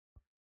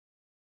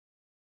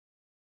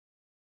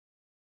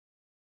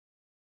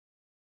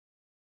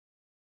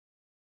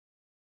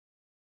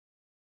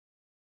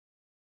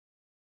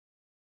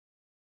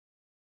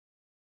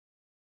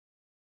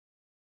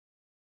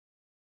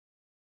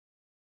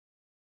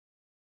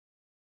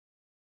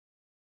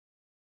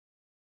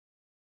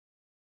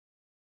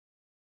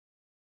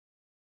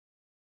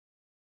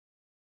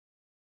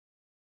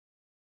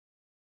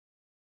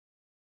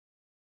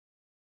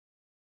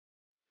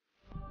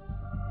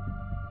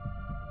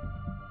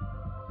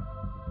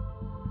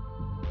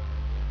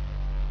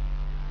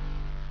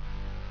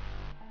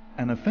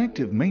An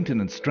effective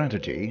maintenance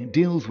strategy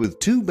deals with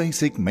two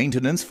basic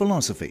maintenance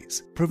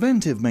philosophies.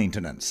 Preventive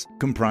maintenance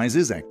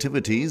comprises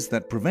activities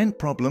that prevent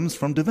problems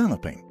from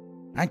developing,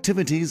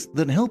 activities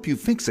that help you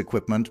fix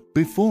equipment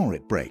before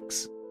it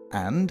breaks.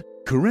 And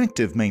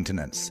corrective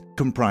maintenance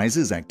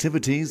comprises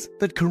activities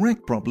that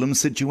correct problem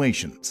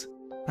situations,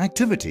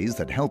 activities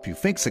that help you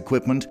fix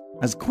equipment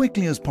as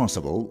quickly as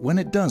possible when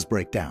it does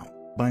break down.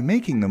 By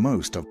making the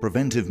most of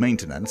preventive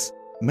maintenance,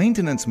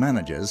 maintenance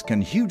managers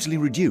can hugely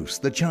reduce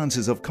the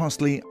chances of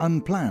costly,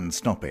 unplanned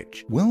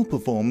stoppage.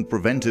 Well-performed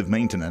preventive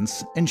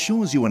maintenance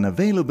ensures you an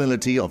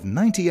availability of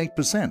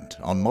 98%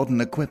 on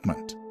modern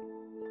equipment.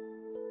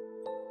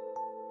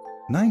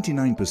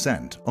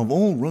 99% of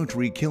all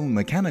rotary kiln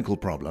mechanical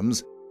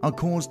problems are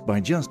caused by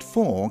just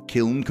 4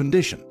 kiln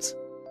conditions.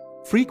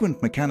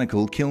 Frequent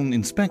mechanical kiln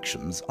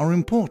inspections are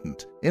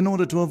important in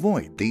order to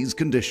avoid these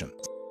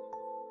conditions.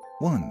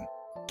 1.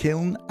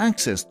 Kiln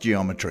access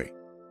geometry.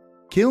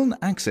 Kiln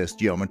access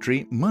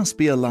geometry must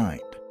be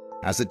aligned,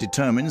 as it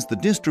determines the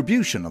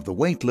distribution of the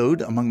weight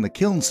load among the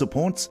kiln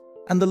supports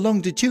and the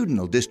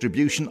longitudinal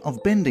distribution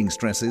of bending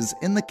stresses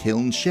in the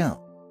kiln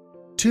shell.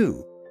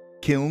 2.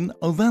 Kiln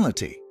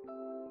ovality.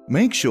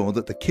 Make sure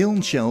that the kiln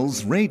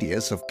shell's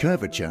radius of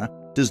curvature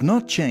does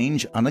not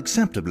change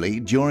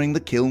unacceptably during the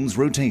kiln's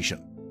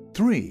rotation.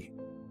 3.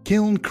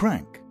 Kiln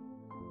crank.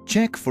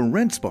 Check for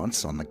red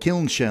spots on the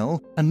kiln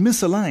shell and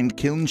misaligned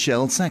kiln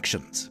shell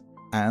sections.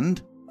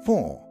 And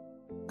 4.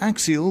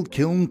 Axial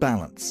kiln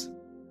balance.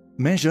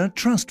 Measure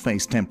trust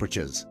face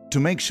temperatures to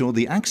make sure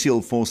the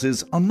axial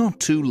forces are not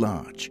too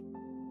large.